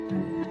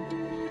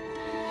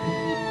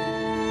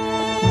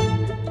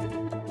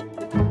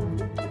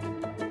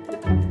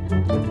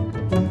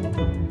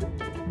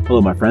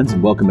Hello, my friends,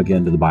 and welcome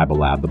again to the Bible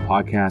Lab, the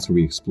podcast where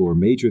we explore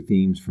major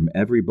themes from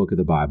every book of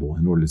the Bible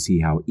in order to see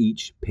how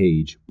each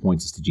page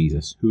points us to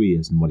Jesus, who he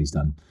is, and what he's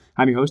done.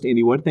 I'm your host,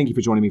 Andy Wood. Thank you for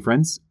joining me,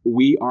 friends.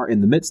 We are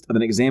in the midst of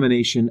an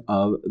examination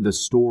of the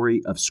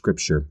story of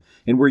Scripture,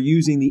 and we're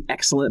using the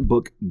excellent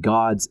book,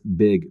 God's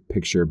Big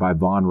Picture by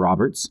Vaughan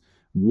Roberts.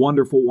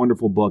 Wonderful,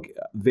 wonderful book.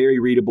 Very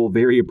readable,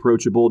 very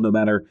approachable. No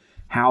matter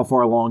how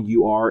far along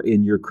you are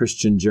in your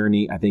Christian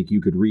journey, I think you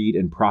could read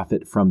and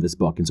profit from this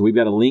book. And so we've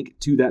got a link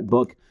to that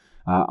book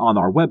on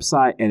our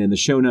website and in the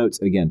show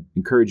notes. Again,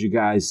 encourage you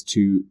guys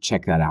to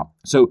check that out.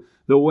 So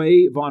the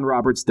way Vaughan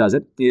Roberts does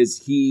it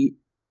is he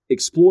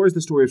explores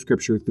the story of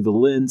Scripture through the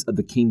lens of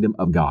the kingdom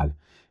of God.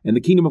 And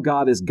the kingdom of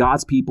God is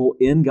God's people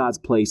in God's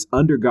place,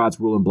 under God's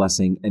rule and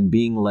blessing, and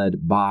being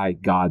led by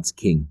God's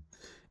king.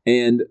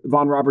 And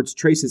Vaughan Roberts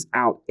traces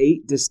out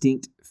 8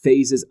 distinct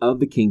phases of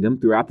the kingdom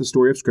throughout the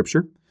story of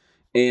Scripture.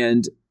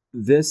 And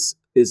this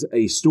is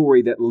a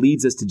story that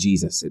leads us to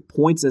Jesus. It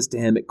points us to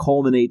him. It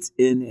culminates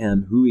in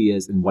him, who he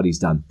is and what he's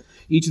done.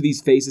 Each of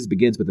these phases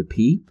begins with a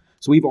P.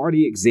 So we've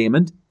already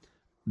examined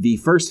the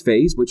first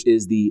phase, which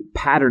is the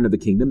pattern of the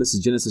kingdom. This is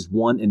Genesis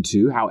 1 and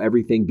 2, how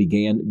everything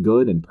began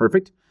good and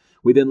perfect.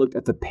 We then looked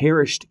at the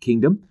perished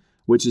kingdom,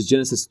 which is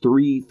Genesis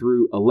 3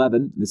 through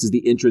 11. This is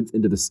the entrance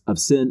of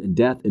sin and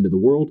death into the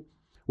world.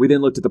 We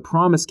then looked at the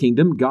promised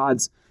kingdom,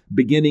 God's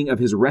beginning of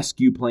his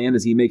rescue plan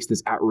as he makes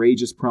this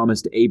outrageous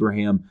promise to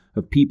Abraham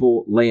of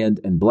people,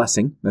 land, and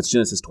blessing. That's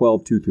Genesis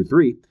 12, 2 through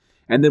 3.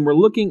 And then we're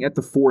looking at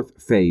the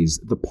fourth phase,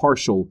 the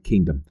partial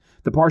kingdom.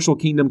 The partial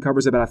kingdom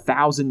covers about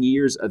 1,000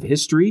 years of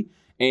history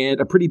and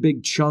a pretty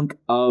big chunk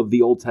of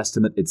the Old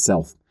Testament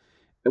itself.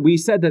 We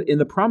said that in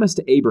the promise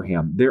to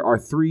Abraham, there are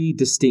 3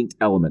 distinct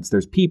elements.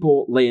 There's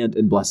people, land,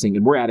 and blessing,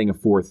 and we're adding a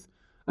fourth,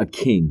 a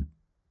king.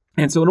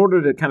 And so in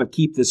order to kind of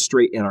keep this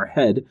straight in our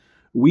head,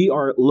 we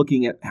are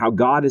looking at how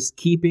God is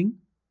keeping,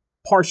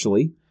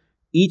 partially,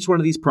 each one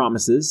of these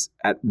promises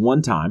at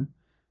one time,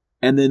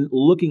 and then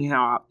looking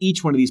how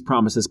each one of these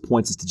promises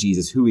points us to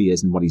Jesus, who he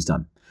is and what he's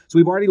done. So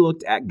we've already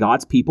looked at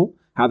God's people,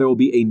 how there will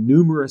be a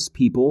numerous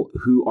people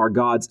who are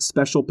God's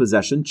special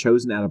possession,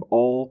 chosen out of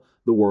all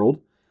the world.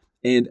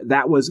 And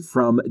that was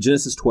from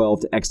Genesis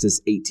 12 to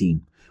Exodus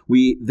 18.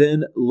 We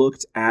then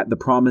looked at the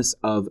promise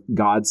of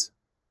God's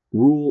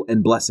rule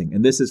and blessing.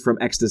 And this is from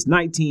Exodus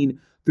 19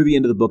 through the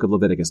end of the book of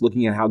Leviticus,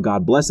 looking at how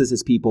God blesses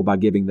his people by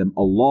giving them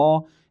a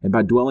law and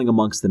by dwelling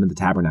amongst them in the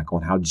tabernacle,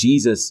 and how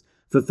Jesus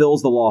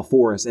fulfills the law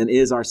for us and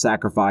is our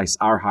sacrifice,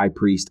 our high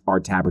priest,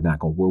 our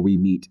tabernacle, where we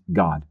meet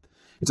God.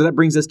 And so that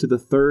brings us to the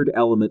third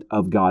element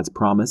of God's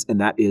promise, and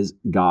that is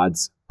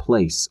God's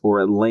place or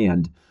a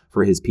land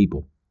for his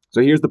people.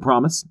 So here's the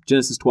promise,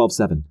 Genesis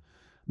 12:7.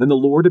 Then the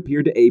Lord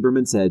appeared to Abram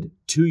and said,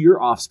 "To your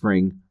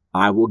offspring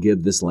I will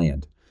give this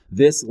land."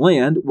 This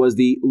land was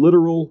the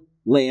literal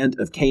land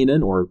of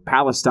Canaan or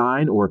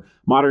Palestine or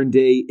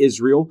modern-day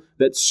Israel,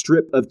 that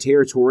strip of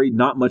territory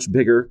not much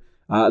bigger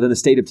than the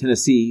state of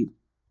Tennessee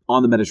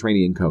on the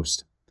Mediterranean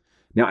coast.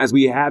 Now, as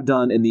we have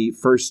done in the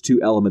first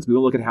 2 elements, we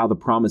will look at how the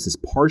promise is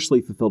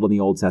partially fulfilled in the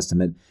Old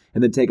Testament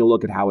and then take a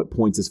look at how it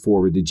points us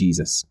forward to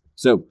Jesus.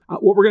 So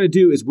what we're going to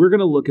do is we're going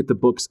to look at the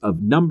books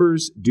of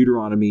Numbers,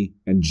 Deuteronomy,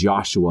 and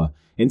Joshua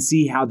and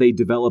see how they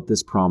develop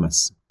this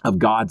promise of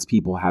God's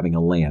people having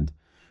a land.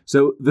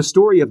 So the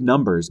story of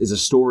Numbers is a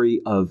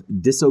story of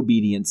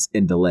disobedience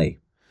and delay.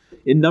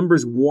 In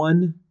Numbers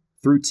 1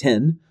 through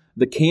 10,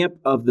 the camp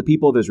of the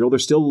people of Israel, they're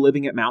still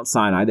living at Mount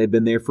Sinai. They've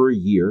been there for a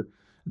year.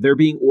 They're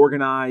being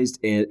organized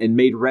and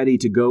made ready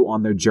to go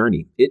on their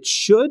journey. It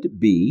should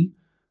be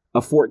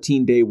a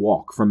 14-day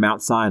walk from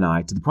Mount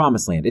Sinai to the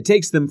Promised Land. It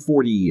takes them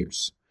 40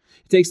 years.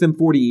 It takes them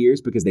 40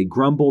 years because they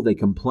grumble, they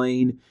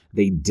complain,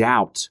 they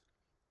doubt.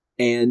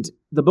 And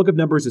the book of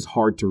Numbers is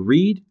hard to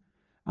read.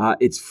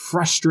 It's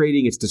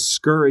frustrating, it's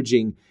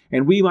discouraging,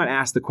 and we might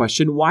ask the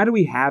question, why do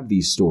we have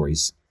these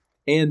stories?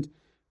 And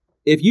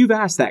if you've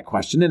asked that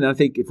question, and I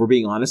think if we're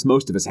being honest,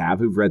 most of us have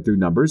who've read through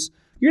Numbers,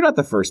 you're not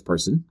the first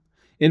person.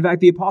 In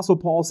fact, the Apostle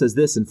Paul says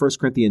this in 1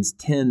 Corinthians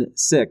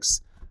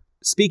 10:6,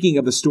 speaking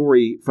of the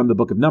story from the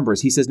book of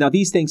Numbers. He says, "Now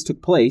these things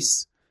took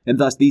place, and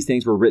thus these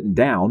things were written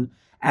down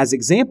as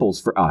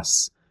examples for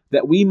us,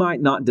 that we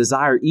might not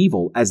desire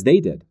evil as they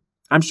did."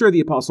 I'm sure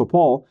the Apostle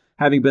Paul,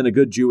 having been a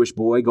good Jewish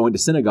boy going to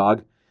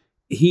synagogue,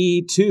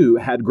 he too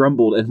had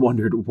grumbled and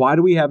wondered, why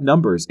do we have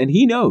Numbers? And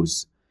he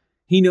knows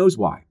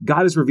why.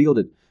 God has revealed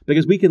it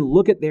because we can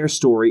look at their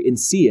story and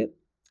see it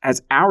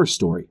as our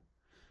story.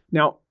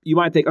 Now, you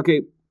might think,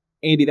 okay,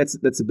 Andy, that's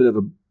a bit of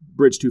a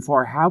bridge too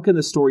far. How can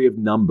the story of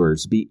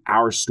Numbers be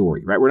our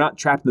story, right? We're not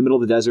trapped in the middle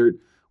of the desert.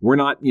 We're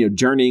not,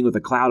 journeying with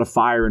a cloud of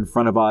fire in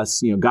front of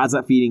us. God's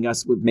not feeding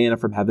us with manna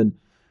from heaven.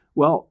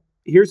 Well,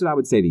 here's what I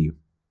would say to you.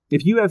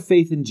 If you have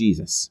faith in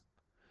Jesus,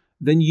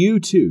 then you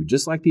too,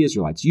 just like the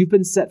Israelites, you've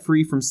been set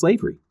free from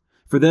slavery.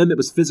 For them, it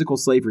was physical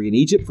slavery in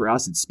Egypt. For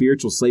us, it's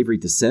spiritual slavery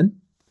to sin.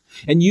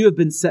 And you have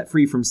been set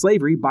free from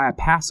slavery by a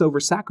Passover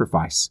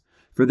sacrifice.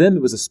 For them,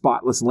 it was a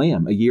spotless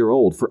lamb, a year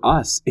old. For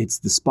us, it's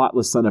the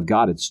spotless Son of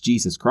God. It's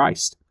Jesus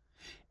Christ.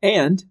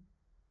 And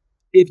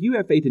If you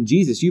have faith in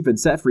Jesus, you've been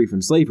set free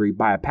from slavery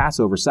by a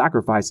Passover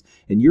sacrifice,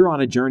 and you're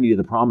on a journey to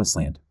the promised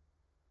land.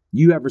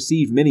 You have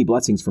received many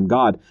blessings from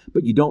God,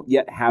 but you don't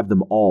yet have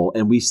them all,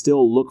 and we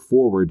still look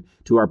forward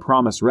to our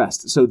promised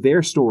rest. So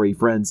their story,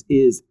 friends,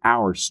 is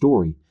our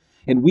story.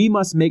 And we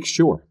must make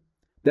sure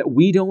that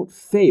we don't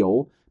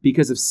fail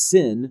because of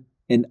sin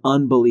and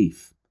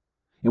unbelief.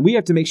 And we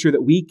have to make sure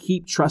that we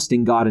keep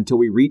trusting God until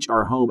we reach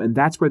our home, and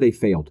that's where they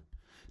failed.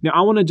 Now,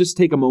 I want to just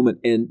take a moment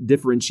and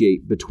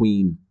differentiate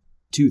between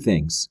two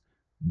things: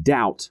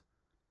 doubt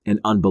and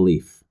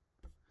unbelief.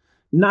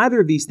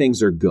 Neither of these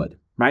things are good.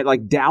 Right?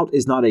 Like, doubt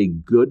is not a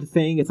good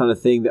thing. It's not a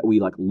thing that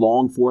we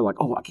long for. Like,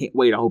 oh, I can't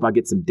wait. I hope I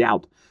get some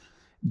doubt.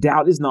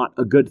 Doubt is not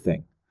a good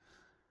thing.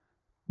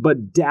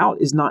 But doubt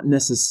is not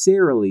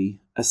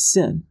necessarily a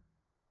sin.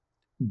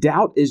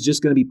 Doubt is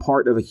just going to be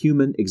part of a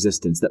human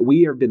existence, that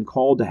we have been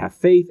called to have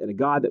faith in a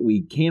God that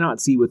we cannot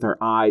see with our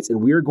eyes.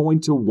 And we're going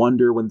to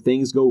wonder when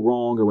things go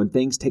wrong or when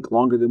things take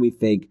longer than we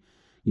think,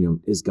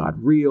 is God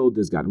real?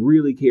 Does God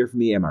really care for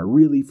me? Am I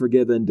really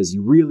forgiven? Does he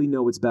really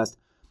know what's best?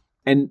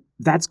 And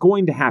that's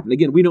going to happen.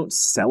 Again, we don't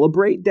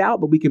celebrate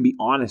doubt, but we can be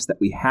honest that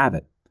we have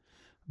it.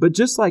 But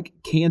just like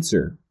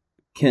cancer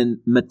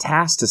can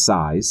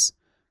metastasize,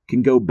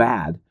 can go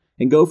bad,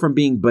 and go from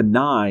being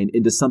benign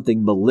into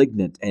something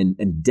malignant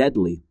and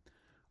deadly,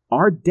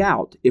 our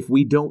doubt, if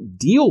we don't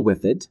deal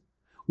with it,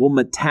 will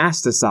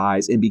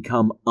metastasize and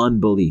become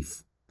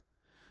unbelief.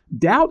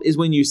 Doubt is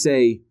when you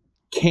say,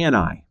 can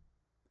I?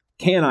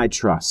 Can I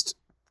trust?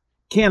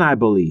 Can I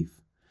believe?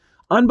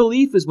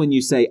 Unbelief is when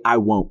you say, I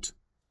won't.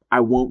 I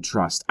won't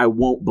trust. I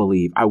won't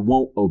believe. I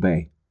won't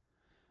obey.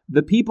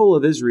 The people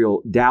of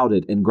Israel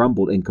doubted and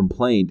grumbled and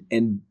complained,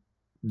 and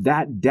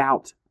that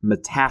doubt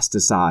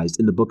metastasized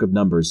in the book of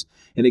Numbers.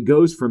 And it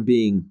goes from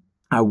being,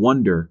 I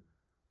wonder,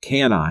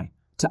 can I,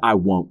 to I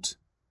won't.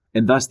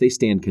 And thus they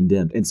stand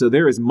condemned. And so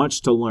there is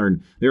much to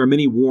learn. There are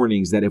many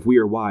warnings that if we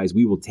are wise,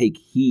 we will take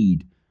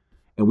heed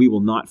and we will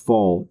not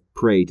fall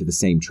prey to the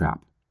same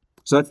trap.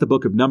 So that's the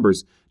book of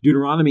Numbers.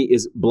 Deuteronomy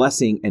is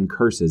blessing and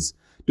curses.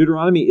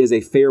 Deuteronomy is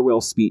a farewell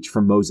speech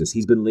from Moses.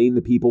 He's been leading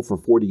the people for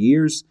 40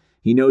 years.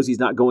 He knows he's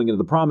not going into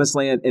the promised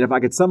land. And if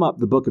I could sum up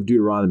the book of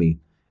Deuteronomy,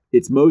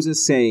 it's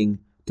Moses saying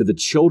to the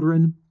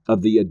children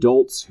of the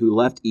adults who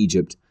left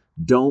Egypt,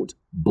 don't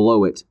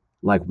blow it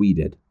like we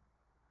did.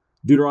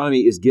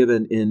 Deuteronomy is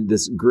given in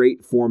this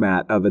great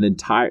format of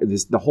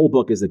the whole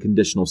book is a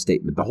conditional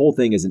statement. The whole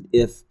thing is an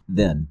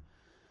if-then.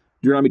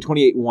 Deuteronomy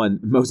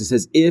 28:1, Moses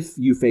says, if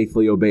you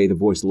faithfully obey the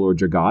voice of the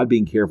Lord your God,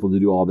 being careful to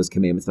do all of his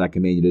commandments that I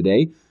command you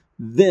today,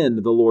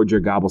 then the Lord your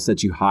God will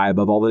set you high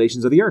above all the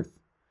nations of the earth.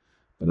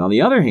 But on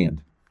the other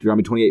hand,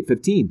 Deuteronomy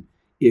 28:15,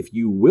 if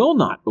you will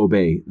not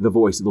obey the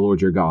voice of the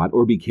Lord your God,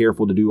 or be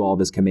careful to do all of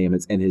his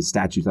commandments and his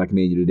statutes that I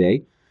command you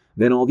today,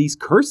 then all these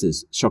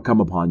curses shall come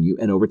upon you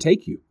and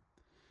overtake you.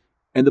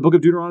 And the book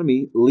of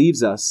Deuteronomy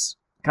leaves us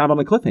kind of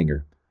on a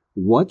cliffhanger.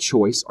 What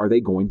choice are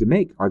they going to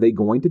make? Are they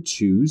going to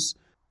choose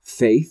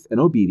faith and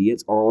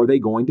obedience, or are they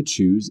going to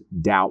choose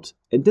doubt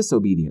and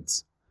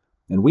disobedience?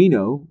 And we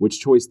know which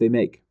choice they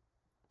make.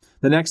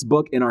 The next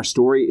book in our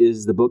story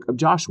is the book of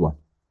Joshua.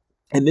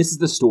 And this is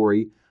the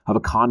story of a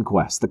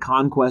conquest, the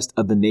conquest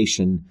of the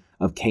nation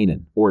of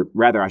Canaan, or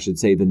rather, I should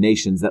say, the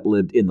nations that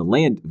lived in the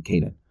land of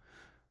Canaan.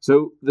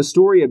 So the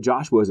story of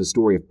Joshua is a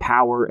story of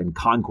power and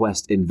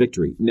conquest and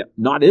victory.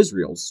 Not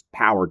Israel's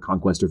power,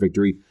 conquest, or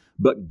victory,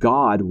 but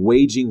God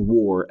waging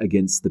war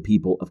against the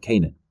people of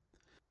Canaan.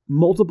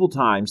 Multiple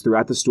times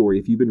throughout the story,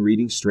 if you've been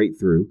reading straight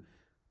through,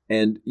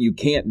 and you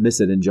can't miss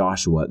it in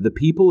Joshua, the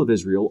people of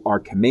Israel are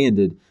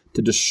commanded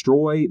to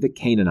destroy the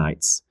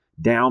Canaanites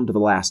down to the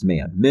last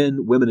man.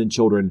 Men, women, and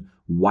children,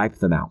 wipe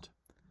them out.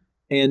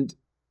 And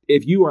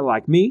if you are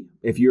like me,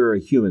 if you're a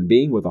human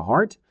being with a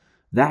heart,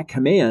 that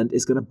command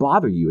is going to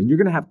bother you, and you're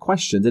going to have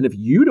questions. And if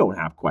you don't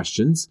have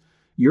questions,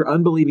 your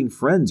unbelieving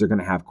friends are going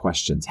to have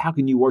questions. How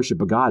can you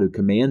worship a God who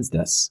commands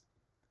this?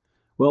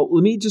 Well,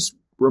 let me just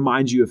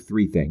remind you of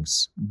three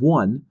things.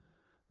 One,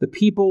 the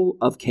people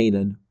of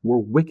Canaan were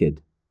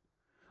wicked.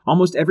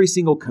 Almost every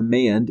single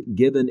command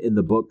given in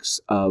the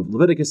books of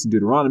Leviticus and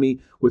Deuteronomy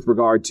with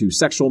regard to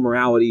sexual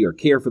morality or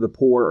care for the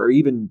poor or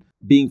even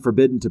being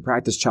forbidden to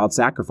practice child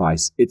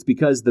sacrifice, it's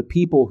because the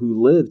people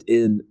who lived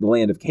in the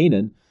land of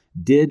Canaan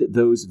did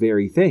those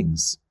very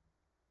things.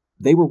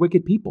 They were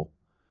wicked people.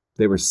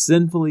 They were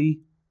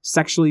sinfully,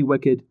 sexually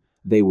wicked.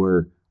 They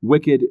were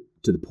wicked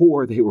to the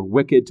poor. They were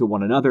wicked to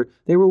one another.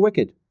 They were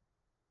wicked.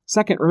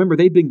 Second, remember,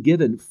 they'd been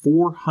given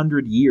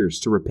 400 years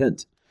to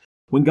repent.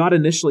 When God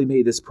initially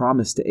made this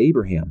promise to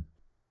Abraham,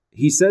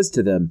 he says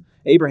to them,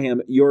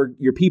 Abraham, your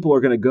people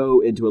are going to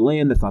go into a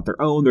land that's not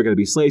their own. They're going to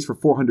be slaves for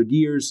 400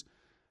 years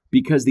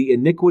because the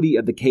iniquity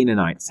of the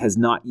Canaanites has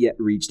not yet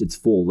reached its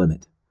full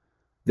limit.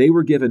 They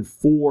were given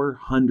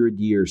 400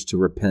 years to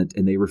repent,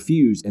 and they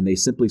refused, and they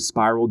simply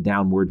spiraled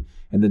downward,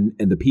 and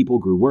the people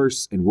grew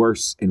worse and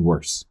worse and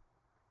worse.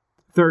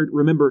 Third,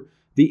 remember,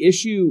 the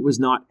issue was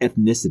not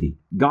ethnicity.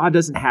 God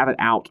doesn't have it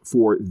out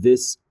for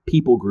this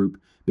people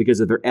group because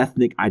of their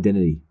ethnic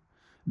identity.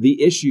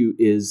 The issue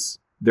is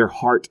their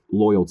heart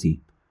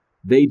loyalty.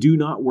 They do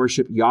not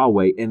worship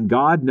Yahweh, and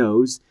God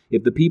knows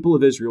if the people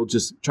of Israel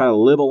just try to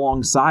live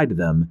alongside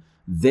them,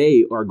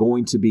 they are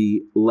going to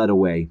be led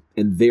away,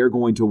 and they're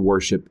going to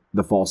worship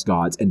the false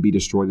gods and be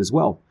destroyed as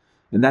well.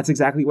 And that's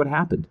exactly what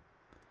happened.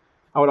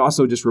 I would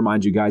also just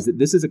remind you guys that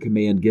this is a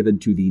command given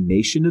to the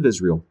nation of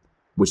Israel,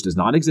 which does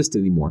not exist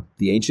anymore.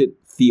 The ancient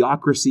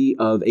theocracy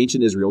of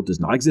ancient Israel does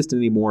not exist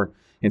anymore.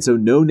 And so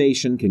no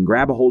nation can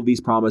grab a hold of these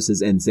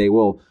promises and say,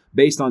 well,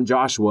 based on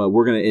Joshua,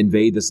 we're going to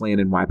invade this land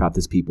and wipe out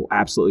this people.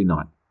 Absolutely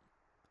not.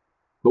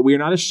 But we are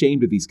not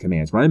ashamed of these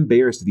commands. We're not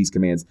embarrassed of these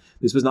commands.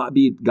 This was not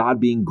God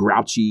being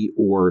grouchy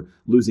or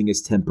losing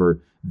his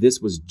temper.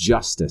 This was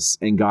justice,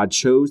 and God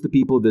chose the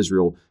people of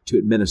Israel to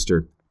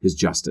administer his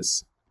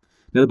justice.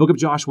 Now, the book of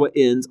Joshua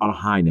ends on a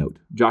high note.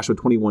 Joshua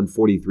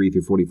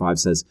 21:43-45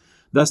 says,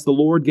 "Thus the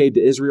Lord gave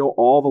to Israel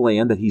all the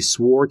land that he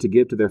swore to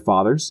give to their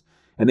fathers,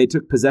 and they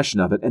took possession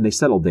of it, and they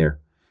settled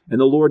there. And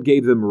the Lord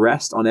gave them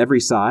rest on every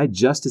side,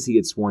 just as he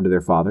had sworn to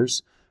their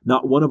fathers.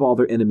 Not one of all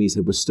their enemies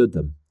had withstood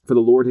them, for the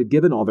Lord had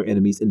given all their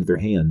enemies into their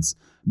hands.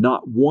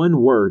 Not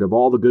one word of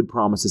all the good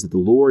promises that the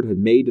Lord had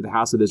made to the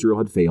house of Israel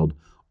had failed.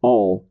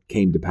 All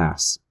came to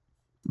pass."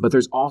 But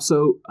there's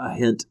also a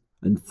hint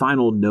and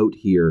final note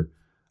here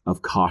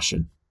of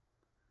caution.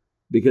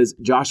 Because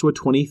Joshua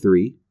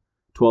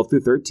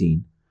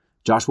 23:12-13,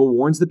 Joshua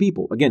warns the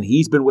people. Again,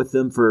 he's been with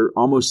them for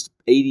almost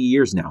 80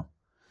 years now.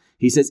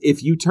 He says,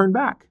 if you turn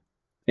back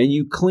and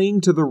you cling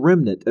to the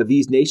remnant of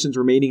these nations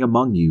remaining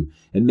among you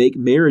and make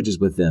marriages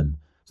with them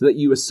so that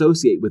you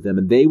associate with them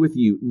and they with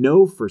you,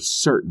 know for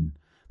certain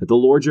that the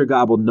Lord your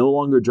God will no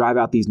longer drive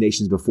out these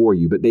nations before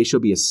you, but they shall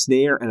be a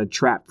snare and a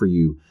trap for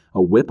you,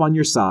 a whip on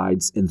your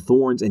sides and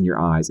thorns in your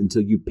eyes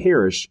until you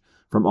perish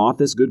from off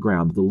this good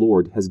ground that the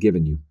Lord has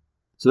given you.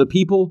 So the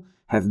people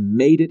have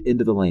made it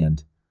into the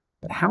land.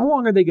 But how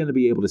long are they going to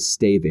be able to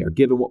stay there,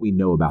 given what we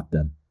know about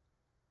them?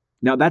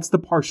 Now, that's the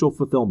partial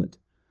fulfillment.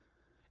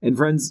 And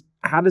friends,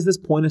 how does this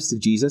point us to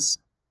Jesus?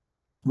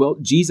 Well,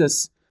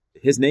 Jesus,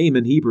 his name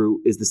in Hebrew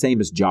is the same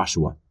as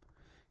Joshua.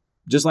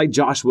 Just like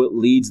Joshua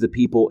leads the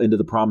people into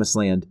the promised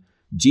land,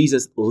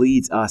 Jesus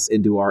leads us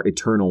into our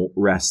eternal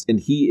rest.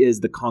 And he is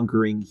the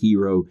conquering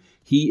hero.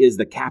 He is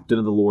the captain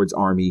of the Lord's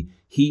army.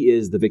 He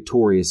is the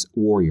victorious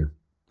warrior.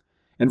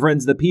 And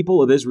friends, the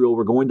people of Israel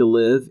were going to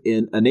live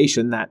in a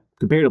nation that,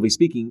 comparatively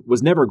speaking,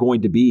 was never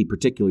going to be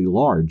particularly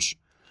large.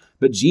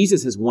 But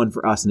Jesus has won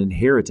for us an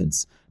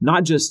inheritance,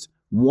 not just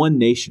one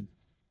nation,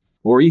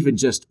 or even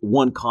just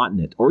one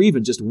continent, or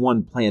even just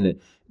one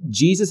planet.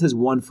 Jesus has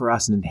won for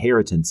us an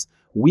inheritance.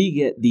 We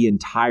get the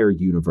entire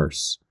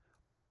universe.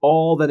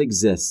 All that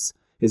exists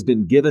has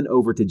been given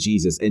over to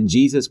Jesus, and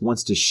Jesus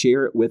wants to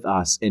share it with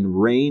us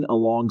and reign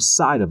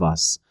alongside of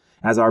us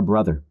as our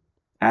brother,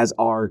 as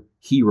our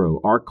hero,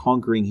 our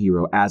conquering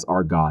hero, as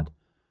our God.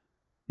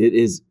 It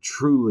is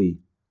truly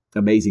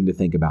amazing to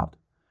think about.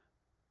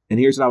 And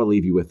here's what I would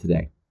leave you with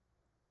today.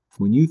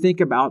 When you think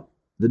about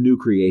the new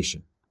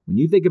creation, when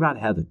you think about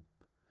heaven,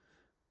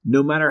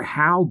 no matter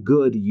how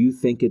good you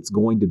think it's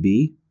going to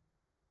be,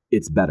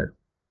 it's better.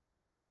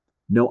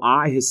 No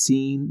eye has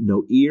seen,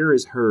 no ear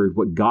has heard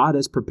what God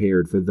has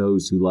prepared for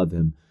those who love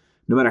him.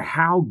 No matter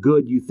how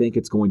good you think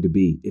it's going to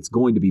be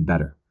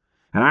better.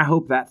 And I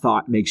hope that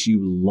thought makes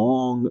you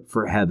long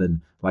for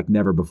heaven like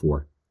never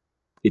before.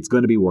 It's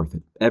going to be worth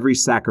it. Every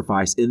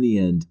sacrifice in the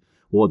end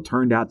will have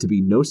turned out to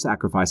be no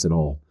sacrifice at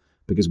all,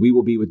 because we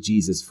will be with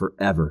Jesus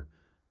forever.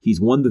 He's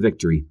won the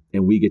victory,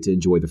 and we get to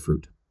enjoy the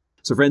fruit.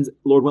 So friends,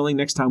 Lord willing,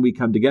 next time we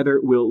come together,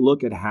 we'll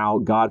look at how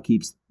God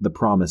keeps the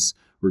promise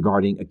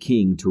regarding a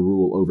king to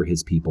rule over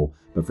his people.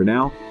 But for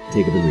now,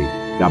 take up and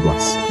read. God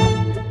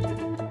bless.